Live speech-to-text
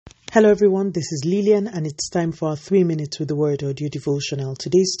Hello everyone, this is Lillian and it's time for our 3 minutes with the word audio devotional.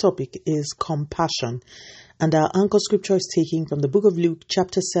 Today's topic is compassion and our anchor scripture is taken from the book of Luke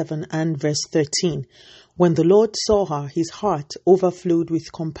chapter 7 and verse 13. When the Lord saw her, his heart overflowed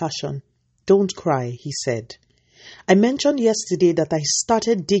with compassion. Don't cry, he said. I mentioned yesterday that I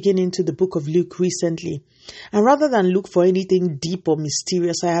started digging into the book of Luke recently, and rather than look for anything deep or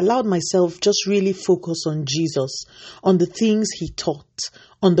mysterious, I allowed myself just really focus on Jesus, on the things he taught,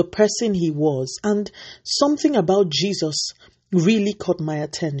 on the person he was, and something about Jesus really caught my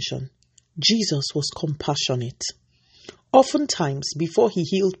attention. Jesus was compassionate. Oftentimes, before he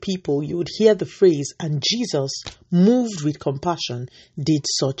healed people, you would hear the phrase, and Jesus, moved with compassion, did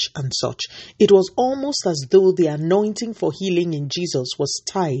such and such. It was almost as though the anointing for healing in Jesus was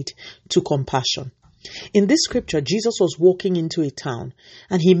tied to compassion. In this scripture, Jesus was walking into a town,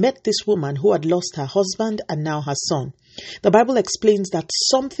 and he met this woman who had lost her husband and now her son. The Bible explains that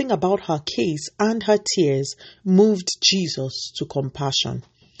something about her case and her tears moved Jesus to compassion.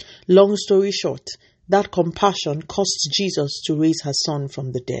 Long story short, that compassion caused Jesus to raise her son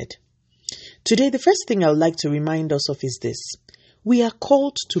from the dead. Today, the first thing I would like to remind us of is this. We are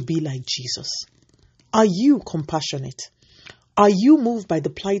called to be like Jesus. Are you compassionate? Are you moved by the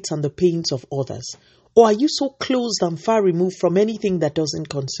plights and the pains of others? Or are you so closed and far removed from anything that doesn't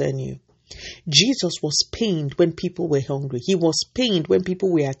concern you? Jesus was pained when people were hungry. He was pained when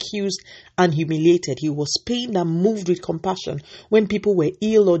people were accused and humiliated. He was pained and moved with compassion when people were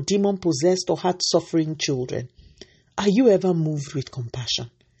ill or demon-possessed or had suffering children. Are you ever moved with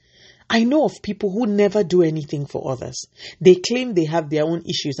compassion? I know of people who never do anything for others. They claim they have their own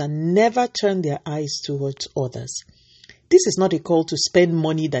issues and never turn their eyes towards others. This is not a call to spend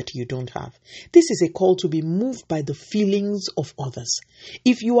money that you don't have. This is a call to be moved by the feelings of others.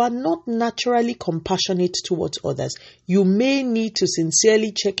 If you are not naturally compassionate towards others, you may need to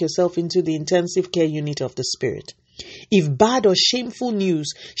sincerely check yourself into the intensive care unit of the Spirit. If bad or shameful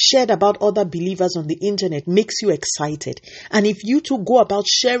news shared about other believers on the internet makes you excited, and if you too go about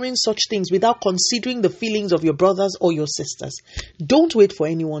sharing such things without considering the feelings of your brothers or your sisters, don't wait for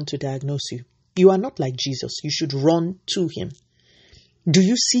anyone to diagnose you. You are not like Jesus. You should run to him. Do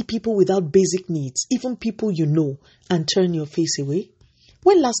you see people without basic needs, even people you know, and turn your face away?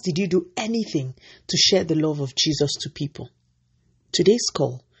 When last did you do anything to share the love of Jesus to people? Today's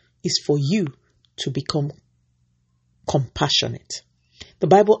call is for you to become compassionate. The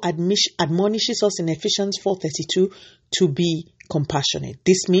Bible admonishes us in Ephesians 4:32 to be compassionate.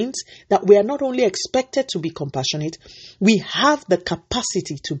 This means that we are not only expected to be compassionate, we have the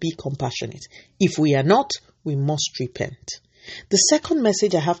capacity to be compassionate. If we are not, we must repent. The second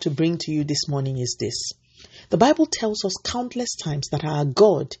message I have to bring to you this morning is this. The Bible tells us countless times that our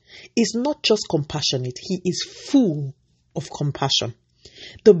God is not just compassionate, he is full of compassion.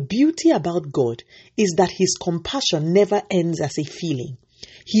 The beauty about God is that his compassion never ends as a feeling.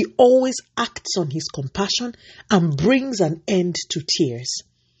 He always acts on his compassion and brings an end to tears.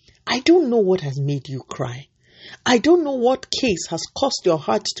 I don't know what has made you cry. I don't know what case has caused your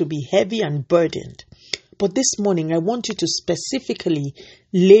heart to be heavy and burdened. But this morning, I want you to specifically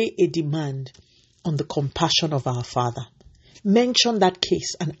lay a demand on the compassion of our Father. Mention that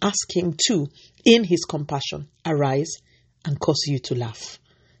case and ask him to, in his compassion, arise and cause you to laugh.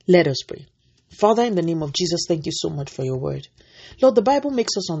 Let us pray. Father, in the name of Jesus, thank you so much for your word. Lord, the Bible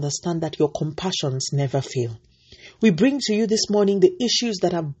makes us understand that your compassions never fail. We bring to you this morning the issues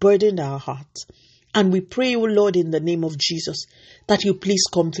that have burdened our hearts. And we pray, O Lord, in the name of Jesus, that you please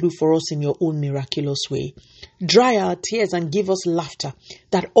come through for us in your own miraculous way. Dry our tears and give us laughter,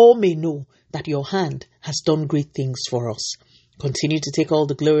 that all may know that your hand has done great things for us. Continue to take all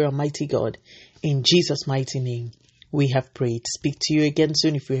the glory, Almighty God. In Jesus' mighty name, we have prayed. Speak to you again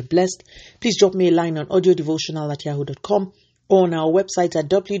soon. If you are blessed, please drop me a line on audiodevotional@yahoo.com or on our website at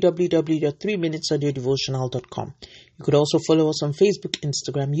www.3minutesaudiodevotional.com. You could also follow us on Facebook,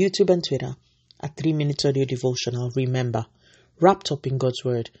 Instagram, YouTube, and Twitter at 3 Minutes Audio Devotional. Remember, wrapped up in God's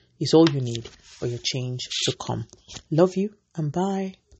Word is all you need for your change to come. Love you and bye.